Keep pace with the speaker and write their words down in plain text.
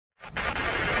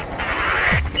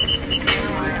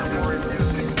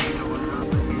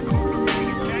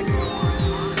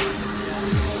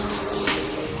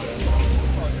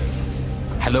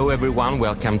Hello everyone,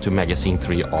 welcome to Magasin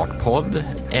 3 ArtPod.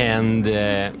 And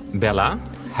Bella,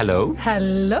 hello.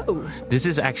 Hello. This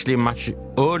is actually a much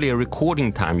earlier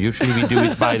recording time. Usually we do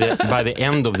it by the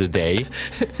end of the day.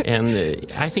 And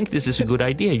I think this is a good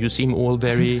idea. You seem all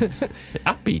very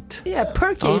upbeat. Yeah,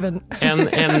 perky even.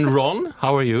 And Ron,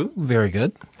 how are you? Very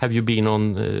good. Have you been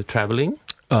on traveling?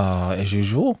 As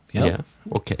usual. Yep.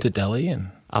 Yeah. Okay. To Delhi and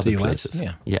other the US. places.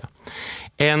 Yeah.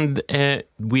 And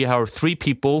we are 3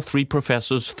 people, 3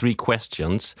 professors, 3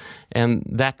 questions. And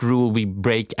that rule we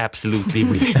break absolutely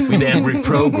with every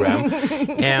program.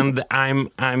 And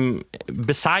I'm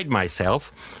beside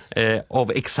myself of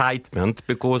excitement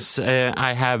because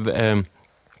I have a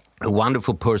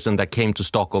wonderful person that came to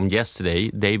Stockholm yesterday,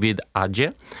 David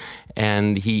Adjaye.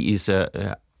 And he is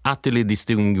a utterly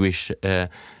distinguished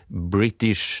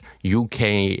British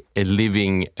UK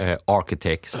living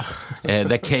architect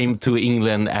that came to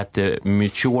England at the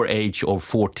mature age of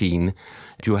 14.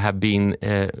 You have been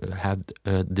had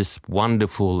this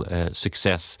wonderful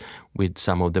success with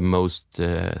some of the most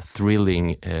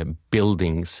thrilling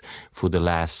buildings for the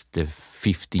last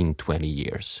 15, 20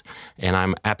 years. And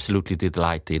I'm absolutely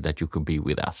delighted that you could be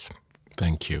with us.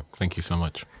 Thank you. Thank you so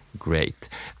much. Great.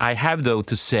 I have, though,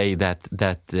 to say that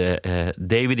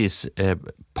David is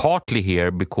partly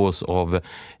here because of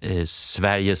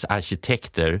Sveriges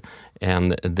Arkitekter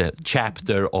and the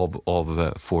chapter of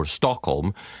for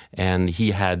Stockholm, and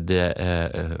he had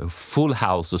a full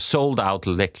house, a sold-out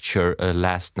lecture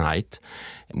last night,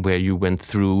 where you went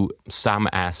through some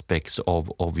aspects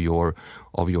of your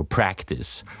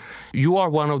practice. You are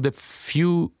one of the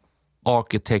few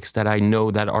architects that I know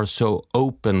that are so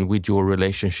open with your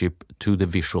relationship to the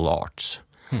visual arts.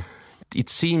 It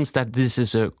seems that this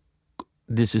is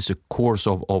a course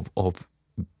of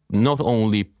not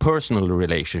only personal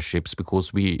relationships,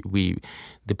 because we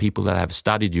the people that have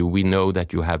studied you, we know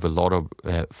that you have a lot of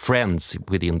friends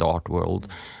within the art world.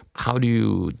 How do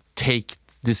you take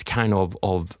this kind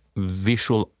of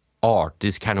visual art,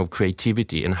 this kind of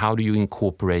creativity, and how do you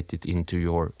incorporate it into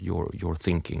your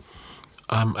thinking?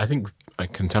 I think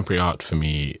contemporary art for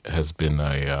me has been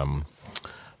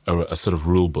a sort of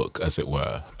rule book, as it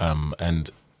were.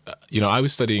 I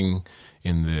was studying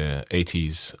in the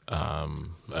 80s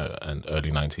and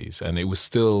early 90s, and it was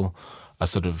still a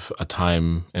sort of a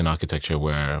time in architecture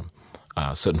where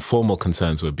certain formal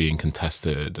concerns were being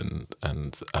contested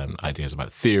and ideas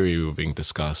about theory were being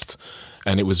discussed.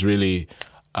 And it was really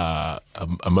a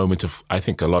moment of, I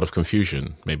think, a lot of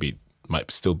confusion, maybe might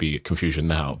still be confusion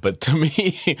now, but to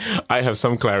me, I have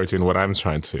some clarity in what I'm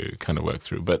trying to kind of work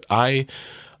through. But I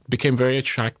became very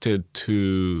attracted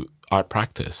to art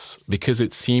practice because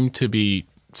it seemed to be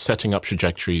setting up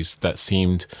trajectories that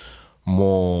seemed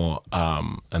more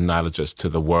analogous to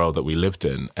the world that we lived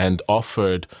in and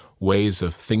offered ways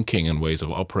of thinking and ways of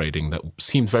operating that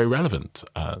seemed very relevant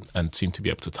and seemed to be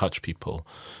able to touch people.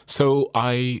 So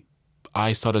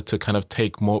I started to kind of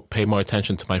pay more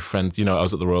attention to my friends. I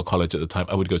was at the Royal College at the time.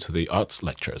 I would go to the arts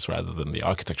lectures rather than the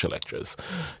architecture lectures.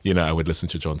 I would listen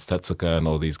to John Stetziker and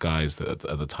all these guys that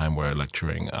at the time were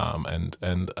lecturing. And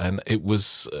it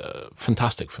was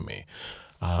fantastic for me.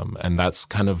 And that's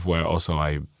kind of where also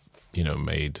I,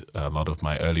 made a lot of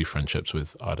my early friendships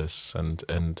with artists.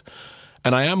 And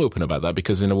I am open about that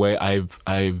because in a way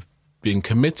I've been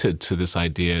committed to this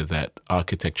idea that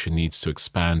architecture needs to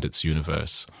expand its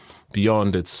universe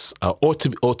beyond its, or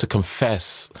to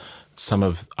confess some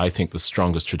of, I think, the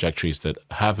strongest trajectories that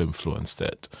have influenced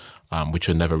it, which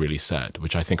are never really said,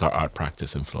 which I think our art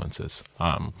practice influences.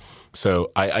 So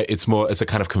it's a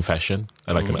kind of confession,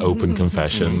 like an open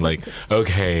confession, like,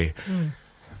 okay,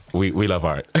 we love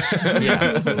art.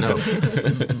 Yeah. No.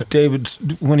 David,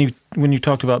 when you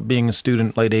talked about being a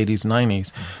student late 80s,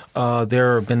 90s,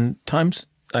 there have been times,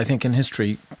 I think, in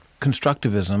history,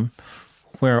 constructivism,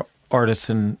 where artists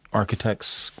and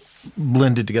architects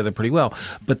blended together pretty well.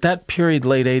 But that period,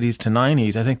 late 80s to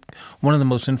 90s, I think one of the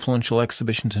most influential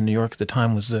exhibitions in New York at the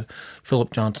time was the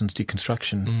Philip Johnson's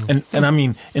Deconstruction. And I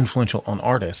mean influential on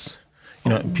artists.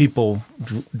 People,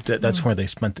 that's where they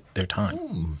spent their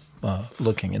time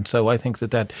looking. And so I think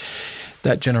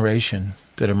that generation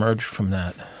that emerged from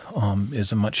that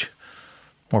is a much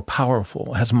more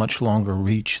powerful, has a much longer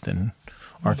reach than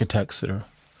architects that are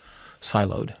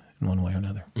siloed in one way or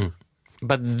another.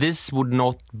 But this would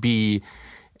not be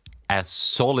as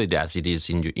solid as it is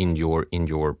in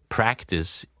your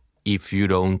practice if you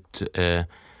don't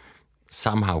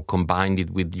somehow combine it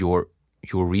with your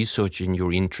research and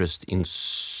your interest in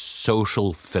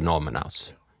social phenomena.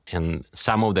 And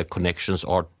some of the connections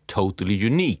are totally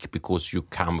unique because you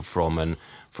come from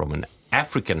an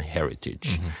African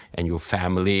heritage and your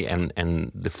family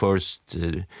and the first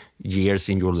years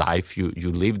in your life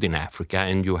you lived in Africa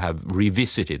and you have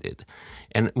revisited it.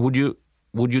 And would you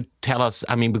tell us,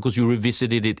 I mean, because you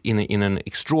revisited it in an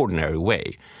extraordinary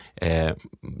way,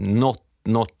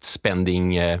 not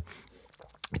spending a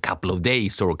couple of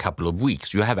days or a couple of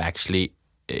weeks. You have actually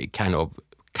kind of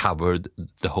covered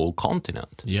the whole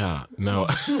continent. Yeah, no,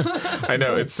 I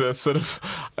know. It's a sort of,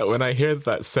 when I hear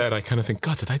that said, I kind of think,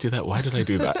 God, did I do that? Why did I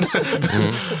do that?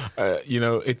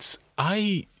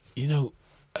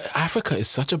 Africa is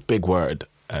such a big word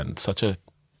and such a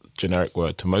generic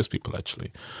word to most people,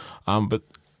 actually. But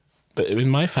in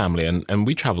my family, and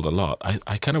we traveled a lot,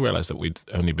 I kind of realized that we'd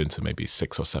only been to maybe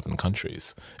 6 or 7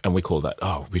 countries. And we called that,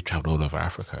 we traveled all over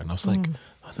Africa. And I was like,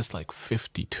 there's like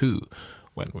 52.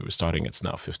 When we were starting, it's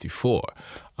now 54.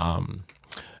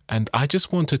 And I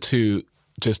just wanted to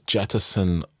just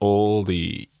jettison all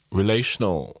the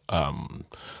relational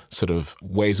sort of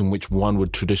ways in which one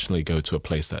would traditionally go to a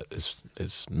place that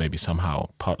is maybe somehow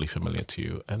partly familiar to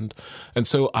you. And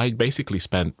so I basically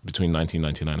spent between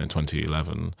 1999 and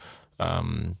 2011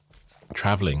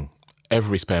 traveling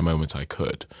every spare moment I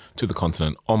could to the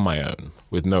continent on my own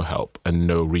with no help and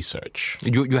no research.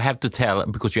 You have to tell,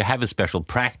 because you have a special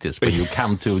practice when you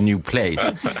come to a new place,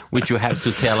 which you have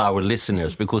to tell our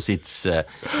listeners, because it's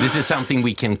this is something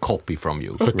we can copy from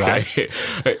you, right?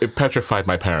 It petrified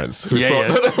my parents who thought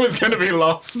that I was going to be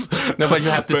lost. No, but you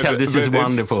have to tell, this is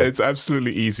wonderful. It's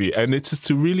absolutely easy. And it's just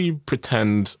to really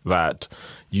pretend that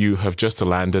you have just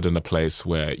landed in a place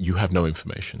where you have no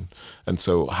information. And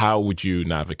so how would you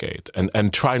navigate?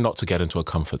 And try not to get into a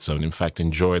comfort zone. In fact,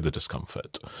 enjoy the discomfort.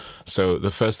 So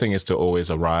the first thing is to always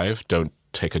arrive. Don't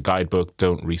take a guidebook.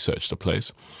 Don't research the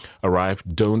place. Arrive.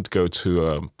 Don't go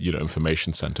to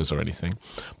information centers or anything.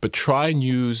 But try and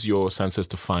use your senses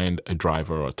to find a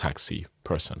driver or a taxi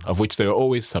person, of which there are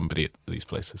always somebody at these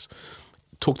places.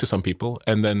 Talk to some people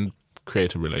and then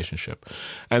create a relationship.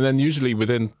 And then usually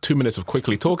within 2 minutes of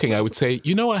quickly talking, I would say,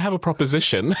 I have a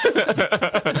proposition.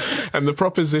 And the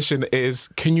proposition is,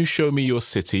 can you show me your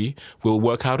city? We'll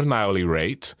work out an hourly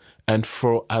rate. And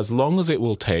for as long as it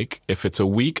will take, if it's a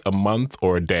week, a month,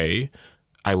 or a day,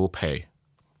 I will pay.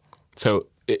 So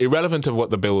irrelevant of what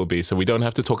the bill will be. So we don't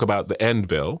have to talk about the end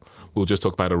bill. We'll just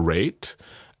talk about a rate.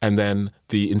 And then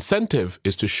the incentive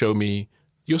is to show me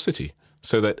your city.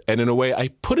 So that, and in a way, I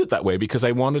put it that way because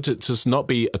I wanted it to just not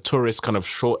be a tourist kind of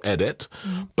short edit,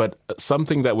 but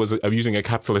something that was, I'm using a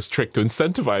capitalist trick to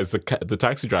incentivize the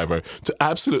taxi driver to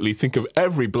absolutely think of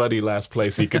every bloody last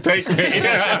place he could take me.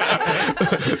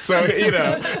 So,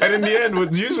 and in the end,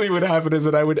 what usually would happen is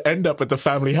that I would end up at the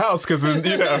family house because, they would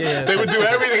do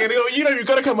everything and they go, you've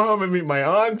got to come home and meet my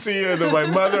auntie and then my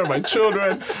mother and my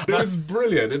children. It was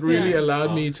brilliant. It really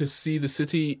allowed me to see the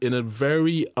city in a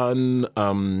very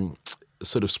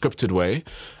sort of scripted way,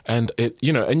 and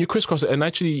and you crisscross it, and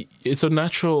actually it's a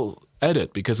natural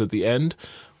edit because at the end,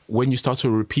 when you start to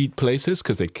repeat places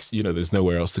because there's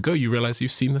nowhere else to go, you realize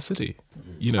you've seen the city.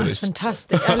 That's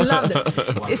fantastic. I love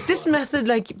it. Is this method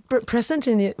like present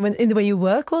in the way you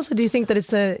work also? Do you think that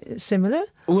it's similar?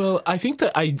 Well, I think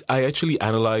that I actually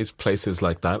analyze places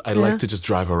like that. I like to just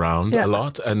drive around a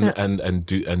lot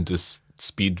and just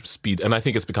speed, and I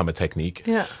think it's become a technique.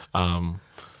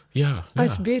 Yeah.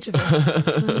 It's beautiful.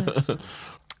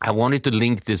 I wanted to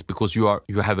link this because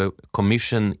you have a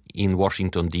commission in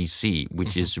Washington D.C.,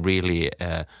 which is really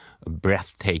a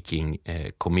breathtaking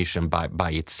commission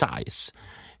by its size.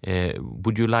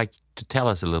 Would you like to tell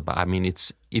us a little bit? I mean,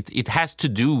 it has to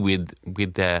do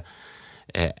with the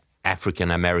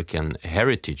African American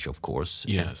heritage, of course.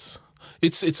 Yes,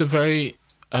 it's a very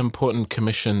important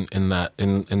commission in that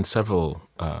in several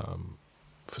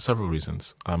for several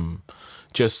reasons.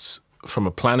 Just from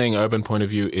a planning urban point of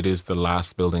view, it is the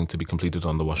last building to be completed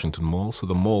on the Washington Mall. So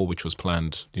the mall, which was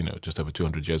planned, just over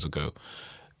 200 years ago,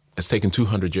 has taken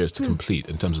 200 years to complete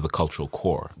in terms of the cultural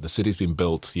core. The city's been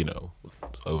built,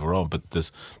 overall, but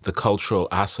the cultural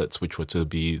assets, which were to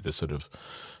be the sort of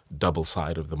double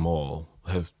side of the mall,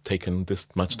 have taken this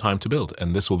much time to build.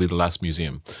 And this will be the last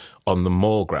museum on the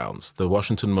mall grounds. The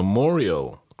Washington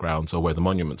Memorial grounds are where the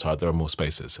monuments are. There are more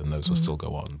spaces, and those will still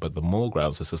go on. But the mall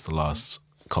grounds, this is the last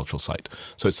cultural site.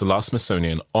 So it's the last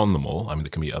Smithsonian on the mall. I mean, there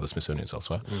can be other Smithsonians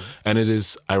elsewhere. And it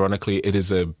is, ironically, it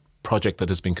is a project that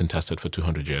has been contested for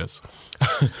 200 years.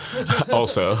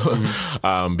 Also,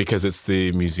 because it's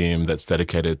the museum that's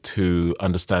dedicated to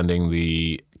understanding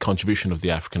the contribution of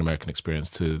the African-American experience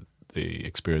to the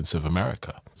experience of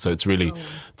America. So it's really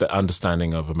the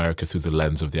understanding of America through the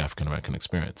lens of the African-American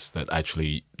experience that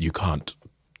actually you can't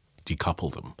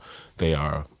decouple them. They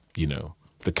are,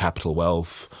 the capital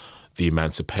wealth, the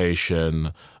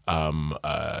emancipation,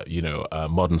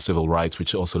 modern civil rights,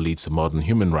 which also leads to modern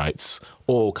human rights,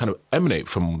 all kind of emanate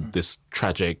from this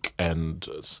tragic and,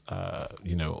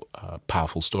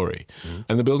 powerful story.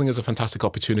 And the building is a fantastic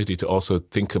opportunity to also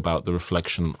think about the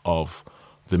reflection of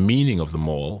the meaning of the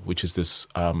mall, which is this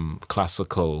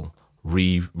classical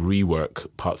rework,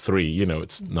 part 3,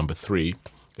 it's number 3.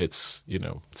 It's,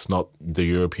 it's not the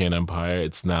European Empire.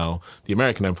 It's now the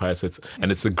American Empire.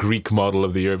 And it's a Greek model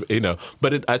of the Europe,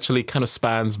 but it actually kind of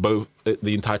spans both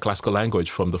the entire classical language,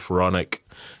 from the pharaonic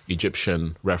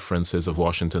Egyptian references of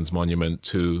Washington's monument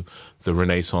to the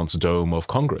Renaissance dome of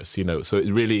Congress, So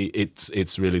it's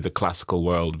really the classical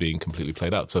world being completely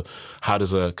played out. So how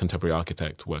does a contemporary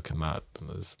architect work in that?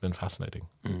 It's been fascinating.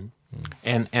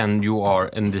 And and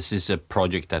this is a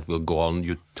project that will go on,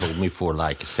 you told me, for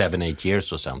like 7-8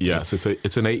 years or something. Yes,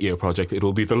 it's an 8-year project. It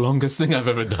will be the longest thing I've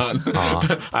ever done.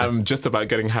 I'm just about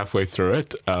getting halfway through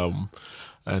it.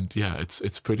 And yeah,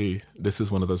 it's pretty. This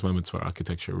is one of those moments where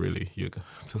architecture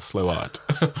it's a slow art.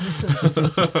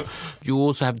 You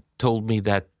also have told me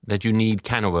that you need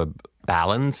kind of a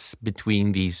balance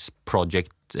between these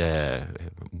projects,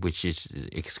 which is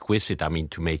exquisite. I mean,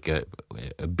 to make a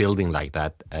building like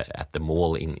that at the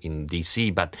mall in D.C.,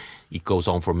 but it goes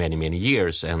on for many, many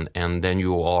years, and then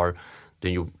you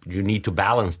need to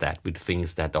balance that with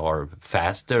things that are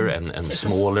faster and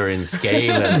smaller in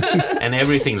scale and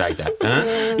everything like that.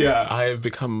 Huh? Yeah, I have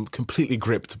become completely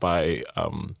gripped by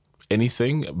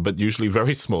anything, but usually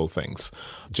very small things.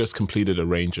 Just completed a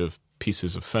range of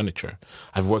pieces of furniture.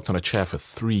 I've worked on a chair for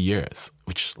 3 years,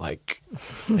 which I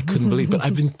couldn't believe, but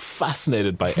I've been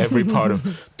fascinated by every part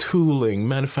of tooling,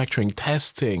 manufacturing,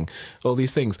 testing, all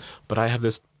these things. But I have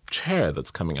this chair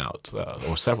that's coming out,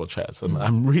 or several chairs, and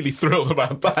I'm really thrilled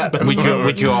about that. Which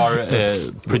you are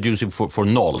producing for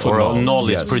Knoll, Knoll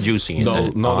is producing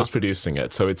it. Knoll is producing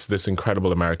it. So it's this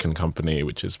incredible American company,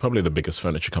 which is probably the biggest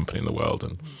furniture company in the world.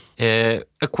 And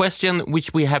a question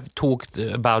which we have talked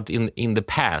about in the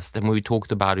past, and we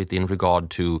talked about it in regard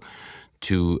to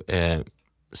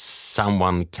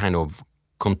someone kind of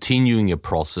continuing a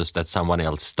process that someone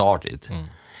else started.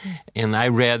 And I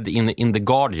read in the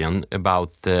Guardian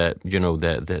about the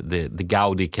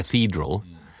Gaudi Cathedral.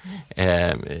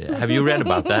 Have you read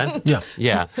about that?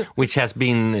 Yeah. Which has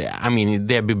been,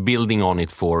 they've been building on it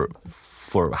for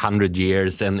 100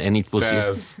 years, and it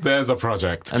was there's a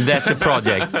project, and that's a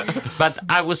project. But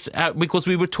I was because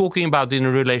we were talking about in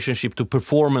a relationship to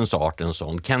performance art and so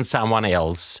on. Can someone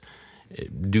else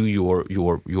do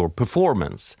your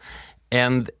performance?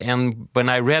 And when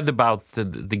I read about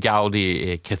the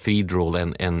Gaudi Cathedral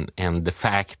and the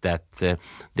fact that there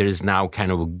is now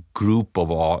kind of a group of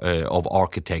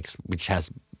architects which has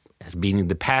been in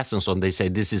the past and so on, they say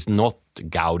this is not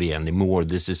Gaudi anymore,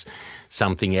 this is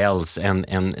something else,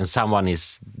 and someone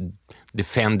is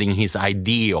defending his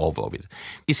idea of it.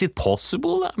 Is it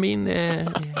possible? I mean,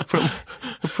 from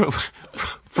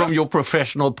your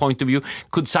professional point of view,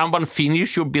 could someone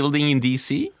finish your building in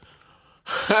DC?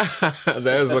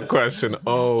 There's a question.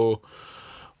 Oh,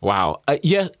 wow. I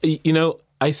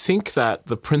think that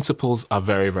the principles are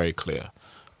very, very clear.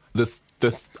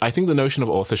 I think the notion of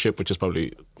authorship, which is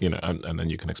probably, and then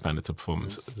you can expand it to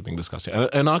performance, is being discussed here.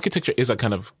 And architecture is a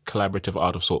kind of collaborative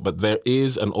art of sort, but there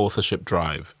is an authorship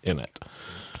drive in it.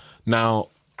 Now,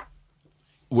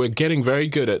 we're getting very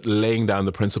good at laying down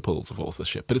the principles of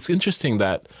authorship, but it's interesting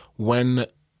that when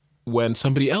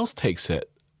somebody else takes it,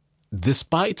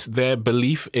 despite their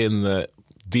belief in the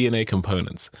DNA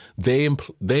components, they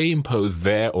impose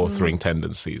their authoring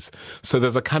tendencies. So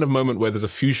there's a kind of moment where there's a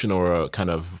fusion or a kind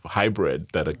of hybrid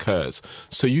that occurs.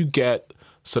 So you get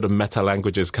sort of meta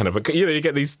languages, kind of, you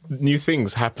get these new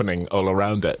things happening all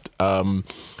around it. I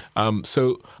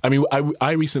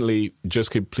recently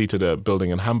just completed a building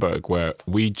in Hamburg where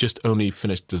we just only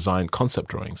finished design concept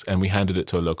drawings, and we handed it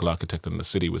to a local architect, and the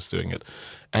city was doing it.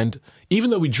 And even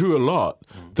though we drew a lot,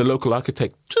 the local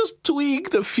architect just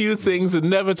tweaked a few things and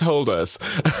never told us.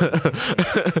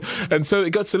 And so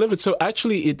it got delivered. So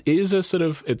actually it is an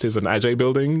Adjaye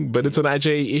building, but it's an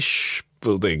Adjaye-ish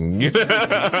building. But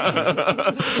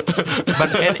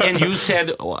and you said,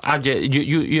 Adjaye,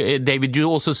 you David, you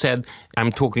also said,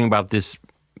 I'm talking about this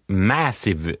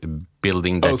massive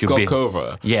building that you built.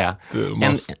 Skolkova.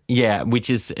 Yeah, which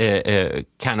is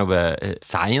kind of a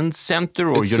science center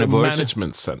or it's university? A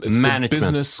management center. It's the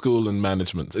business school and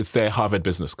management. It's their Harvard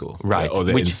Business School. Right. Or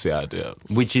the INSEAD, yeah.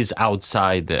 Which is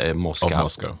outside Moscow. Of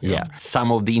Moscow, yeah.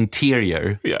 Some of the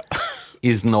interior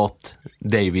is not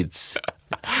David's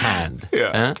hand.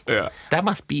 Yeah. That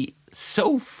must be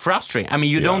so frustrating. I mean,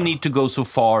 you don't need to go so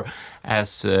far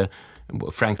as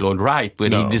Frank Lloyd Wright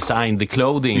when he designed the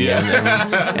clothing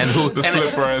and who the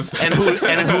slippers and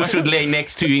who should lay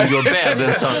next to you in your bed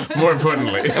and so on. More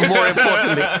importantly,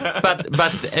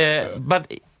 but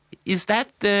is that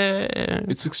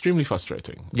it's extremely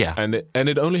frustrating. Yeah, and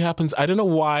it only happens. I don't know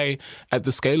why at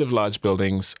the scale of large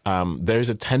buildings there is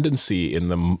a tendency in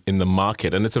the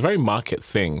market, and it's a very market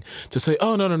thing to say,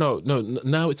 oh no,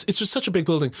 now it's just such a big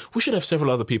building, we should have several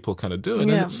other people kind of do it.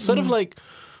 And it's sort of like,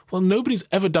 well, nobody's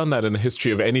ever done that in the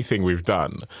history of anything we've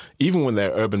done, even when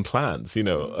they're urban plans.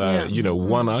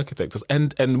 One architect does,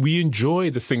 and we enjoy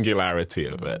the singularity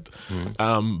of it.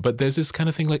 But there's this kind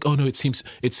of thing like, oh no, it seems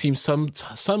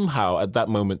somehow at that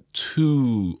moment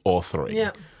too authoring.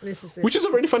 Yeah. This is it. Which is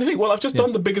a really funny thing. Well, I've just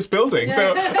done the biggest building,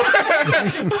 so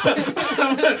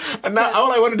and now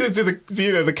all I want to do is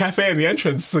do the cafe and the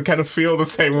entrance to kind of feel the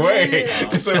same way.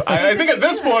 So I think at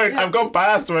this point I've gone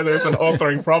past whether it's an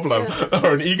authoring problem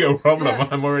or an ego problem.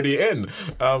 I'm already in.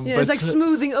 But it's like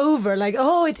smoothing over. Like,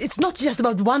 it's not just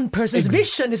about one person's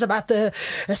vision. It's about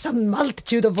some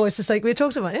multitude of voices, like we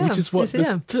talked about. Yeah. Which is what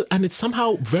and it's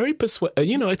somehow very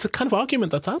it's a kind of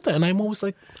argument that's out there, and I'm always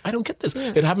like, I don't get this.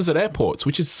 It happens at airports,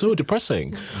 which is so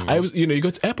depressing. You go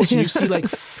to airports and you see like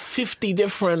 50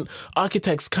 different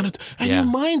architects and your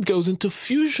mind goes into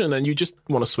fusion and you just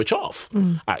want to switch off,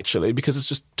 actually, because it's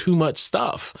just too much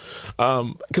stuff.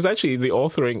 Because actually the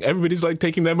authoring, everybody's like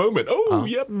taking their moment.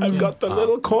 I've got the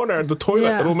little corner, the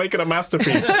toilet, it'll make it a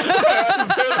masterpiece. So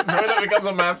the toilet becomes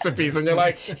a masterpiece and you're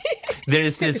like... There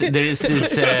is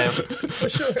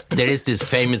this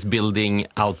famous building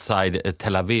outside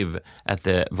Tel Aviv at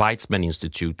the Weizmann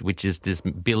Institute, which is this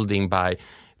building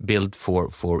built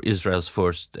for Israel's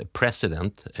first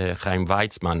president, Chaim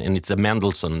Weizmann, and it's a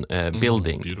Mendelssohn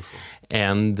building. Beautiful.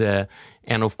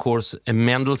 And of course,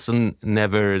 Mendelssohn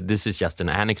never. This is just an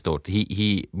anecdote.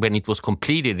 He when it was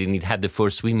completed and it had the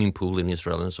first swimming pool in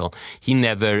Israel and so on, he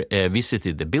never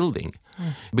visited the building.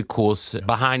 Because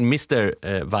behind Mr.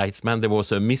 Weizmann there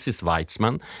was a Mrs.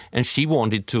 Weizmann, and she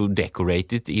wanted to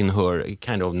decorate it in her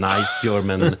kind of nice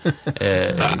German,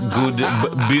 good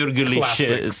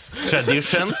bürgerlich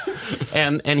tradition,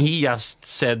 and he just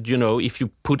said, if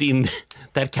you put in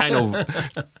that kind of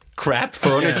crap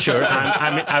furniture,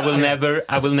 I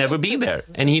will never be there,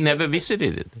 and he never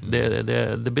visited it,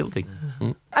 the building.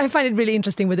 I find it really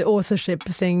interesting with the authorship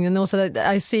thing, and also that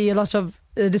I see a lot of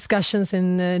discussions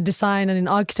in design and in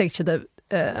architecture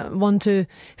that want to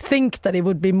think that it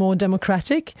would be more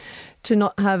democratic to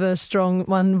not have a strong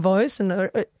one voice, and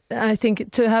I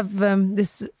think to have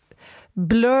this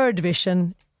blurred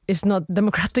vision is not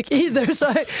democratic either.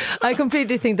 So I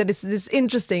completely think that it's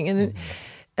interesting,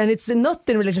 and it's not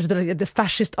in relation to the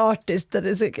fascist artist that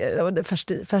is or the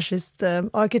fascist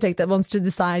architect that wants to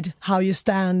decide how you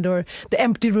stand or the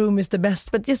empty room is the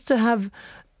best, but just to have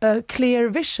a clear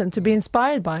vision to be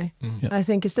inspired by. I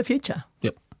think is the future.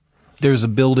 Yep. There's a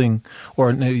building,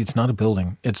 or no, it's not a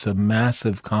building, it's a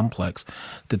massive complex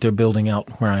that they're building out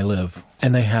where I live.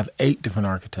 And they have 8 different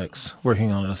architects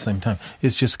working on it at the same time.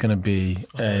 It's just going to be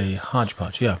a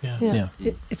hodgepodge. Yeah.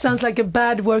 It sounds like a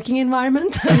bad working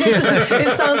environment.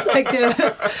 It sounds like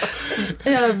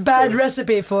a bad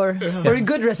recipe or a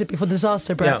good recipe for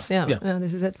disaster, perhaps. Yeah,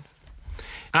 this is it.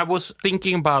 I was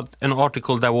thinking about an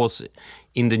article that was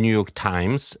in the New York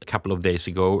Times a couple of days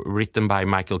ago, written by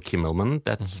Michael Kimmelman,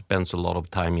 that spends a lot of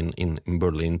time in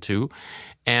Berlin too.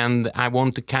 And I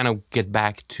want to kind of get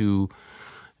back to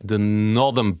the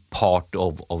northern part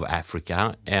of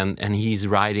Africa, and he's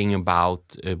writing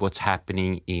about what's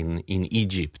happening in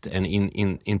Egypt, and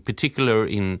in particular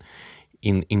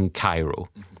in Cairo.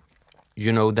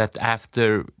 You know that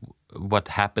after what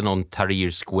happened on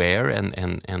Tahrir Square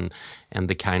and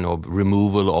the kind of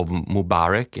removal of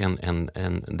Mubarak and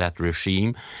that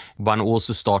regime, one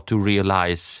also start to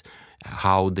realize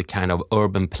how the kind of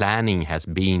urban planning has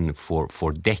been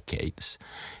for decades.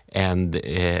 And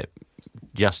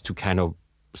just to kind of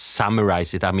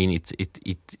summarize it, I mean,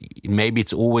 it maybe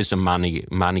it's always a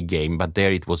money game, but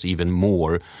there it was even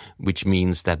more, which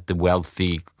means that the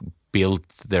wealthy built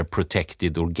their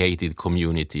protected or gated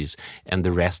communities, and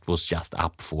the rest was just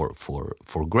up for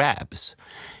grabs.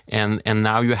 And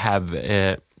now you have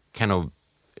kind of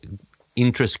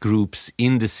interest groups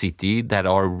in the city that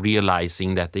are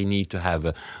realizing that they need to have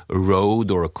a road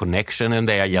or a connection, and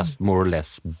they are just more or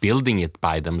less building it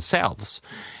by themselves.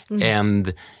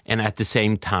 And at the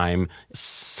same time,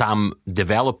 some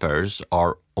developers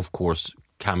are, of course,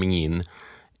 coming in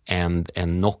and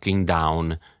knocking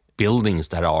down buildings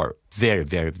that are very,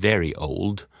 very, very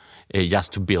old,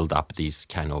 just to build up these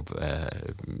kind of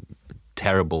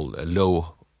terrible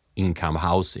low-income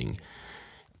housing.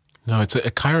 No,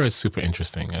 Cairo is super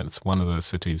interesting, and it's one of those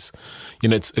cities.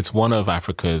 It's one of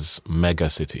Africa's mega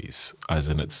cities, as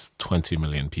in it's 20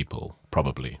 million people,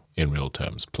 probably in real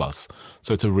terms plus.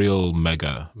 So it's a real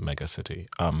mega city,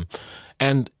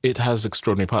 and it has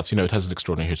extraordinary parts. It has an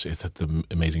extraordinary history. It's the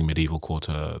amazing medieval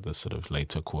quarter, the sort of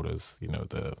later quarters.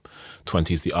 The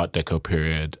 20s, the Art Deco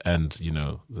period, and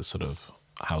the sort of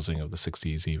housing of the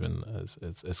 60s even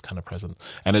is kind of present,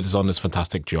 and it is on this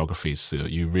fantastic geography. So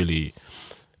you really.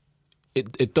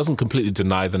 It doesn't completely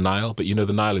deny the Nile, but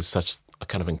the Nile is such a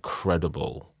kind of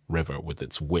incredible river with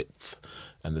its width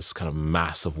and this kind of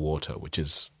mass of water, which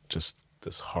is just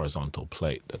this horizontal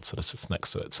plate that sort of sits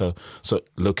next to it. So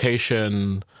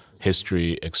location,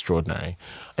 history, extraordinary.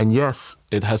 And yes,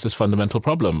 it has this fundamental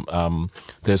problem.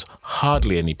 There's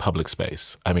hardly any public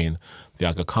space. I mean, the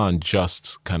Aga Khan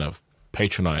just kind of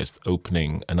patronized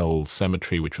opening an old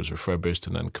cemetery which was refurbished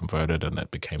and then converted, and it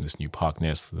became this new park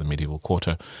near the medieval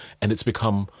quarter, and it's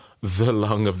become the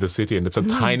lung of the city, and it's a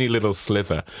tiny little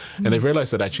slither. And they've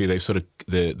realized that actually they've sort of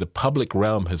the public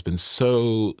realm has been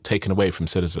so taken away from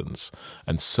citizens,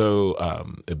 and so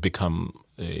it become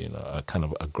a kind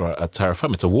of a terra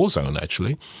firma. It's a war zone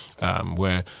actually,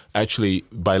 where actually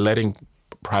by letting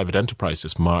private enterprise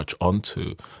just march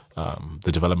onto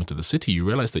the development of the city, you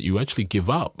realize that you actually give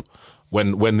up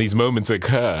when these moments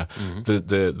occur,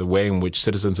 the way in which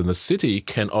citizens in the city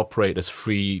can operate as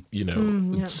free,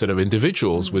 sort of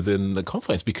individuals within the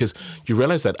confines, because you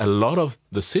realize that a lot of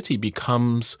the city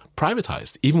becomes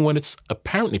privatized, even when it's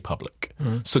apparently public.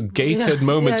 So gated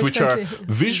moments which are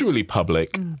visually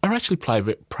public are actually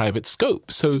private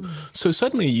scope. So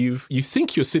suddenly you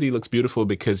think your city looks beautiful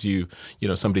because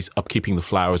somebody's upkeeping the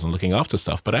flowers and looking after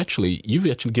stuff, but actually you've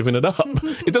actually given it up.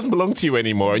 It doesn't belong to you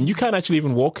anymore, and you can't actually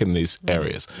even walk in these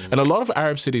areas. And a lot of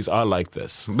Arab cities are like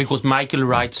this. Because Michael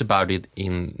writes about it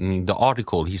in the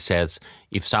article. He says,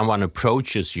 if someone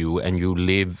approaches you and you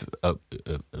live a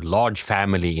large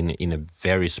family in a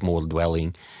very small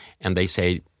dwelling, and they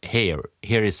say, here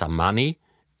is some money,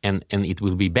 and it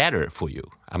will be better for you.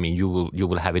 I mean, you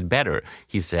will have it better.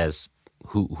 He says,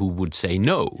 who would say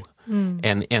no?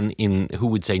 And who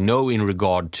would say no in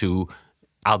regard to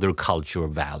other cultural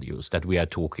values that we are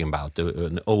talking about,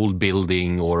 an old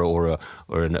building or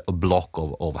a block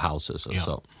of houses or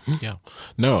so. Yeah.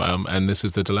 No, and this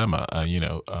is the dilemma,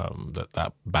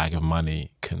 that bag of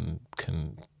money can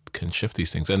shift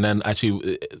these things. And then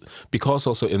actually, because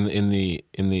also in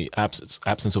the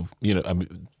absence of,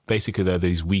 basically there are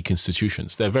these weak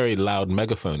institutions. They're very loud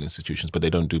megaphone institutions, but they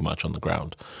don't do much on the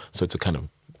ground. So it's a kind of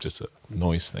just a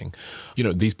noise thing.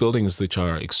 These buildings which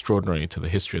are extraordinary to the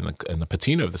history and the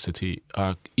patina of the city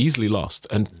are easily lost.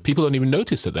 And people don't even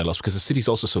notice that they're lost because the city's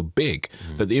also so big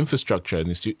that the infrastructure and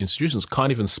the institutions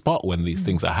can't even spot when these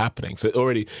things are happening. So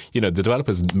already, the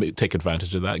developers take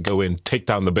advantage of that, go in, take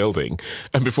down the building.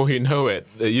 And before you know it,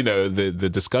 the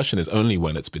discussion is only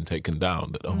when it's been taken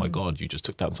down that, oh my God, you just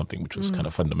took down something which was kind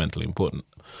of fundamentally important.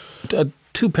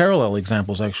 Two parallel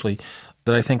examples, actually,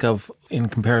 that I think of in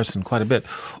comparison quite a bit.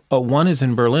 One is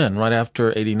in Berlin right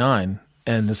after '89,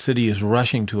 and the city is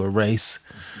rushing to erase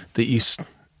the East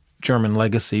German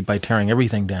legacy by tearing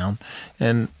everything down.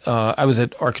 And I was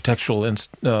at Architectural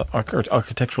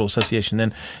Association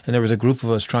then, and there was a group of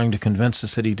us trying to convince the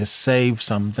city to save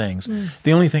some things.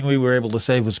 The only thing we were able to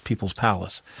save was People's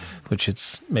Palace, which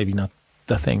it's maybe not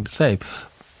the thing to save.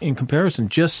 In comparison,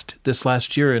 just this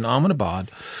last year in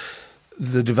Ahmedabad,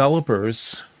 the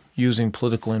developers, using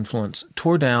political influence,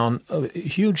 tore down a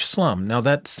huge slum. Now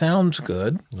that sounds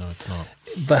good. No, it's not.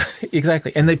 But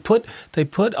exactly. And they put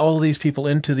all these people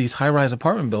into these high-rise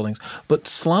apartment buildings. But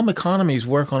slum economies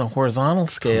work on a horizontal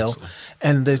scale,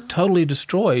 and they totally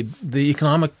destroyed the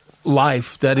economic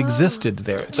life that existed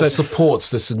there. So it supports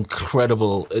this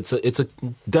incredible, it's a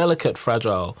delicate,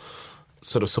 fragile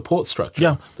sort of support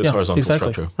structure. This horizontal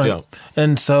structure. Right. Yeah.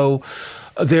 And so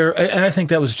and I think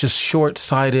that was just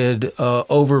short-sighted,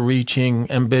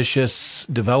 overreaching, ambitious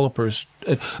developers,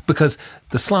 because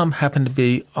the slum happened to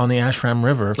be on the Ashram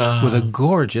River with a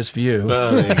gorgeous view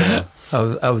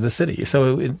of the city.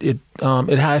 So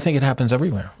I think it happens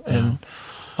everywhere, and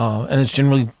it's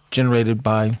generally generated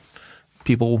by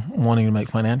people wanting to make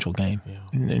financial gain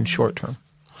in short term.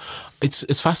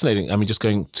 It's fascinating. I mean, just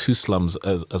going to slums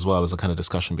as well as a kind of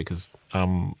discussion, because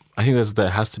I think there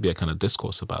has to be a kind of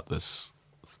discourse about this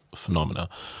phenomena,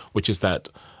 which is that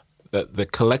the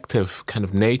collective kind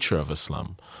of nature of a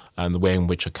slum and the way in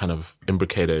which a kind of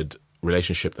imbricated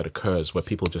relationship that occurs where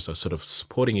people just are sort of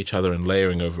supporting each other and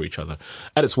layering over each other.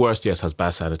 At its worst, yes, has bad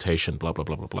sanitation, blah, blah,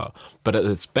 blah, blah, blah. But at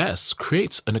its best,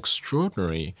 creates an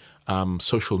extraordinary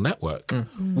social network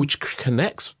which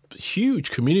connects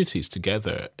huge communities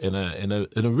together in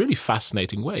a really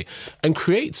fascinating way, and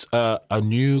creates a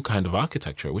new kind of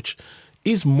architecture which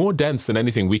is more dense than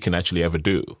anything we can actually ever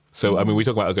do. So, I mean, we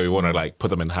talk about, okay, we want to like put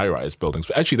them in high-rise buildings,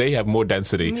 but actually they have more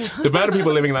density. The amount of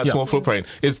people living in that small footprint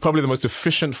is probably the most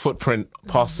efficient footprint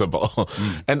possible.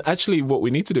 And actually what we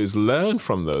need to do is learn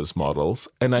from those models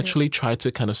and actually try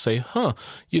to kind of say,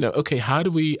 okay, how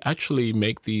do we actually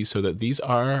make these so that these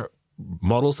are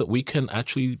models that we can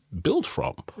actually build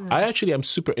from? I actually am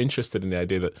super interested in the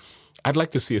idea that I'd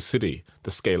like to see a city the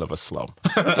scale of a slum,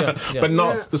 but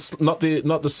not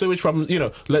the sewage problem.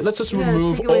 Let's just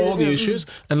remove all the issues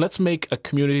and let's make a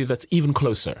community that's even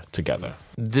closer together.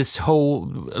 A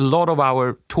lot of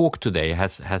our talk today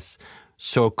has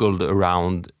circled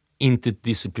around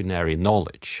interdisciplinary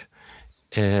knowledge.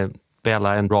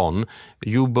 Bella and Ron,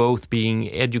 you both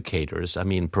being educators,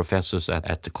 professors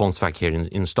at the Konstfack here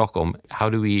in Stockholm, how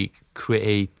do we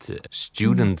create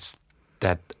students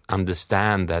that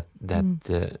understand that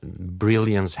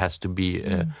brilliance has to be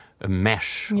a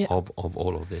mesh of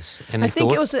all of this? I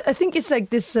think it's like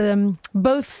this,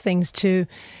 both things, to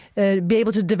be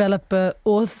able to develop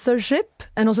authorship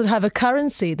and also to have a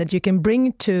currency that you can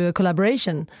bring to a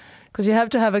collaboration, because you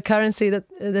have to have a currency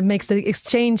that makes the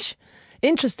exchange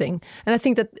interesting. And I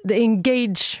think that the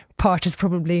engage part is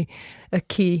probably a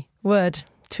key word,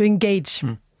 to engage.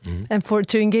 And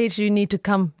to engage, you need to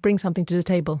bring something to the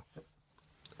table.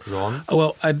 Ron?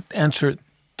 Well, I'd answer it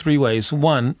three ways.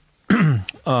 One,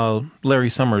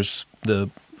 Larry Summers, the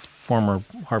former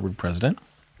Harvard president,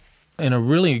 in a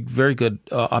really very good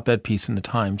op-ed piece in the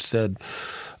Times,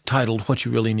 titled "What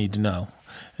You Really Need to Know."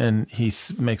 And he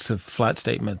makes a flat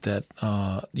statement that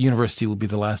university will be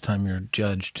the last time you're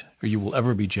judged, or you will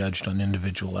ever be judged on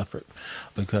individual effort,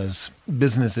 because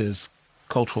businesses,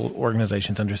 cultural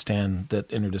organizations understand that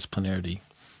interdisciplinarity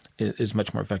is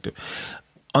much more effective.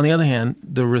 On the other hand,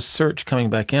 the research coming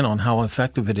back in on how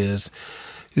effective it is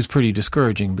pretty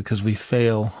discouraging, because we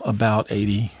fail about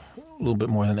a little bit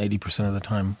more than 80% of the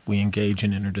time we engage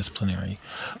in interdisciplinary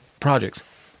projects.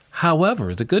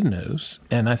 However, the good news,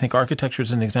 and I think architecture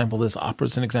is an example of this, opera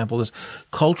is an example of this,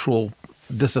 cultural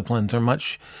disciplines are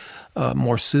much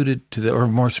more suited to or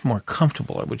much more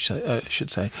comfortable, which I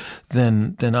should say,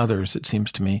 than others, it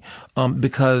seems to me,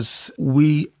 because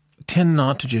we tend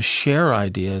not to just share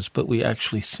ideas, but we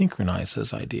actually synchronize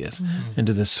those ideas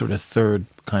into this sort of third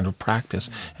kind of practice.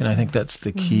 And I think that's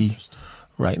the key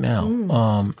right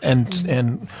now.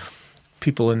 And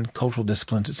people in cultural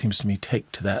disciplines, it seems to me, take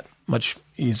to that much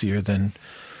easier than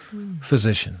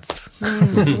physicians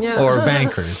or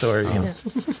bankers or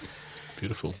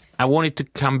Beautiful. I wanted to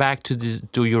come back to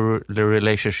the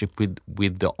relationship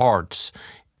with the arts.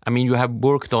 You have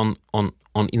worked on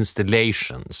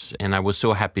installations, and I was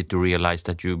so happy to realize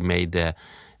that you made the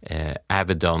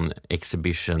Avedon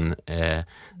exhibition,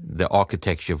 the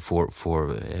architecture for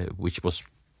which was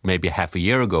maybe half a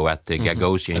year ago at the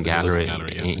Gagosian Gallery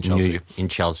in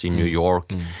Chelsea, New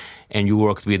York. And you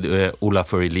worked with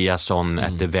Olafur Eliasson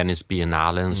at the Venice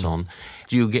Biennale and so on.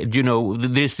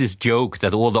 There's this joke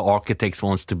that all the architects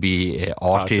wants to be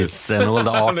artists and all the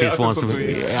artists wants to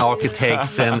be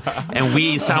architects and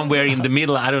we somewhere in the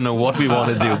middle, I don't know what we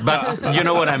want to do, but you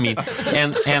know what I mean.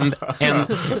 And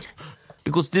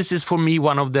because this is for me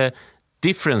one of the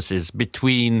differences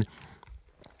between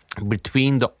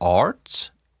the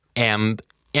arts and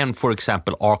for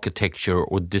example architecture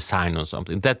or design or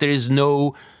something, that there is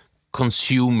no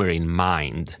consumer in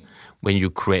mind when you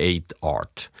create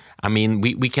art.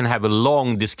 We can have a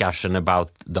long discussion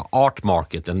about the art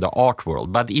market and the art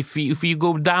world, but if you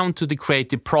go down to the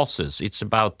creative process, it's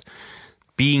about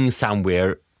being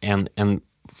somewhere and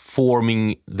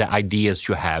forming the ideas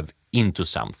you have into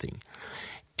something.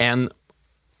 And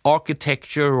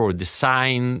architecture or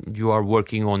design, you are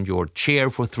working on your chair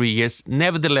for 3 years.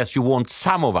 Nevertheless, you want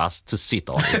some of us to sit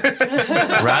on it,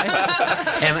 right?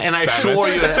 And I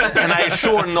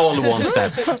assure Noel wants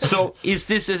that. So is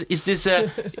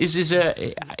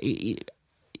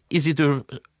it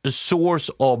a source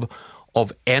of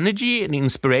energy and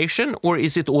inspiration, or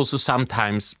is it also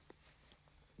sometimes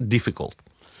difficult?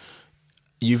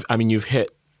 You've hit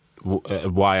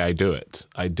why I do it.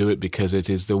 I do it because it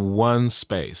is the one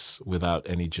space without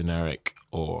any generic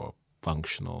or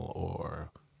functional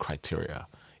or criteria.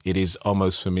 It is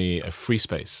almost for me a free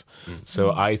space.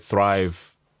 So I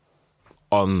thrive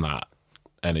on that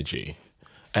energy.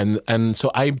 And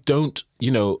so I don't,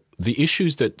 the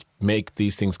issues that make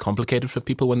these things complicated for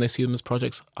people when they see them as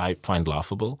projects, I find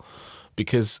laughable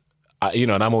because,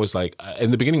 and I'm always like,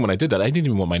 in the beginning when I did that, I didn't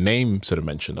even want my name sort of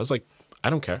mentioned. I was like, I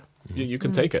don't care. You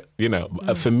can take it.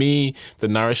 For me, the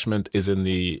nourishment is in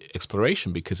the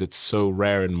exploration because it's so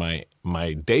rare in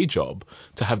my day job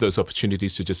to have those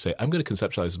opportunities to just say, I'm going to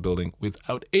conceptualize a building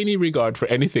without any regard for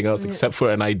anything else except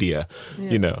for an idea,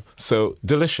 So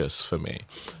delicious for me.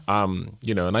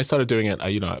 And I started doing it,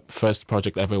 first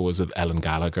project ever was with Ellen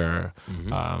Gallagher,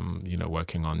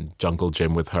 working on Jungle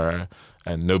Gym with her.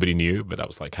 And nobody knew, but I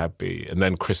was like happy. And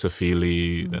then Chris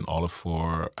O'Feely, then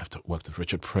Oliver. I've worked with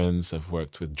Richard Prince. I've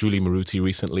worked with Julie Maruti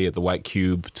recently at the White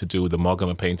Cube to do the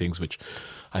Mogama paintings, which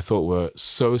I thought were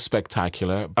so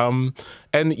spectacular. And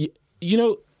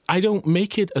I don't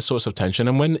make it a source of tension.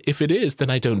 And if it is,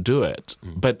 then I don't do it.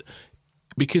 But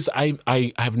because I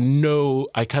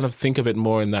kind of think of it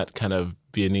more in that kind of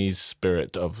Viennese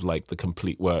spirit of like the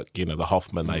complete work, the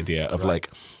Hoffman idea of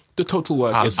like, the total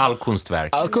work is...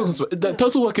 Allkunstwerk. The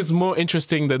total work is more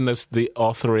interesting than the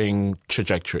authoring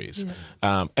trajectories.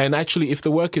 Yeah. And actually, if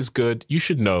the work is good, you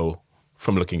should know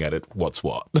from looking at it what's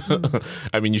what.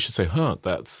 I mean, you should say,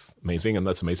 that's amazing, and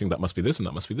that's amazing. That must be this, and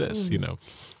that must be this,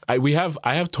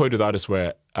 I have toyed with artists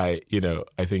where I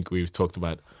think we've talked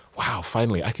about, wow,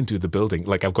 finally, I can do the building.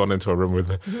 Like, I've gone into a room with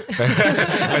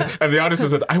and the artist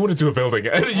has said, I want to do a building.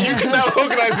 And you can now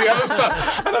organize the other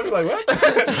stuff. And I'll be like,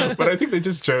 what? But I think they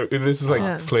just joke. This is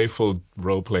like playful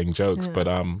role-playing jokes.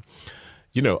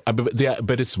 Yeah. But,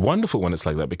 but it's wonderful when it's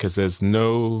like that because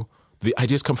the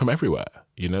ideas come from everywhere,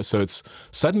 So it's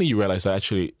suddenly you realize that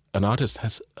actually an artist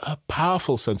has a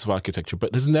powerful sense of architecture,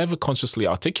 but has never consciously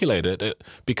articulated it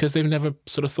because they've never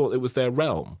sort of thought it was their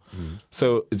realm.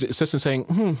 So it's just in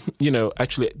saying,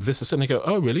 actually this is something. Go,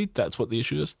 oh, really? That's what the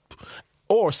issue is.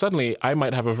 Or suddenly I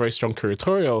might have a very strong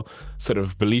curatorial sort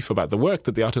of belief about the work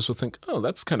that the artist will think, oh,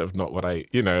 that's kind of not what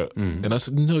And I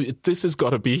said, no, this has got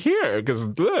to be here because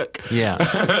look. Yeah.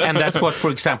 And that's what,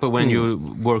 for example, when you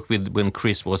work when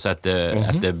Chris was at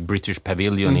the British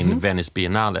Pavilion in Venice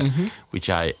Biennale, which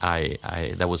I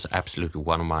that was absolutely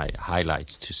one of my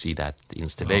highlights to see that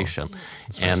installation.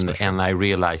 And I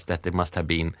realized that there must have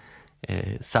been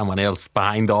someone else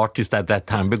behind the artist at that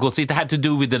time because it had to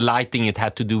do with the lighting, it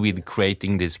had to do with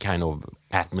creating this kind of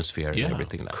atmosphere and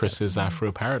everything like Chris's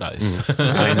Afro Paradise.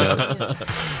 I know.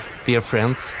 Dear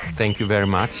friends, thank you very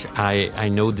much. I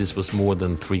know this was more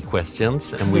than 3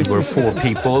 questions and we were 4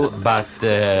 people, but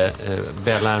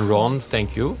Bella and Ron,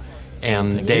 thank you.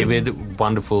 And thank David, you.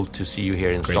 Wonderful to see you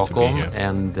here in Stockholm. Here.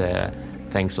 And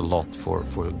thanks a lot for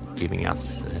giving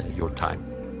us your time.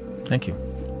 Thank you.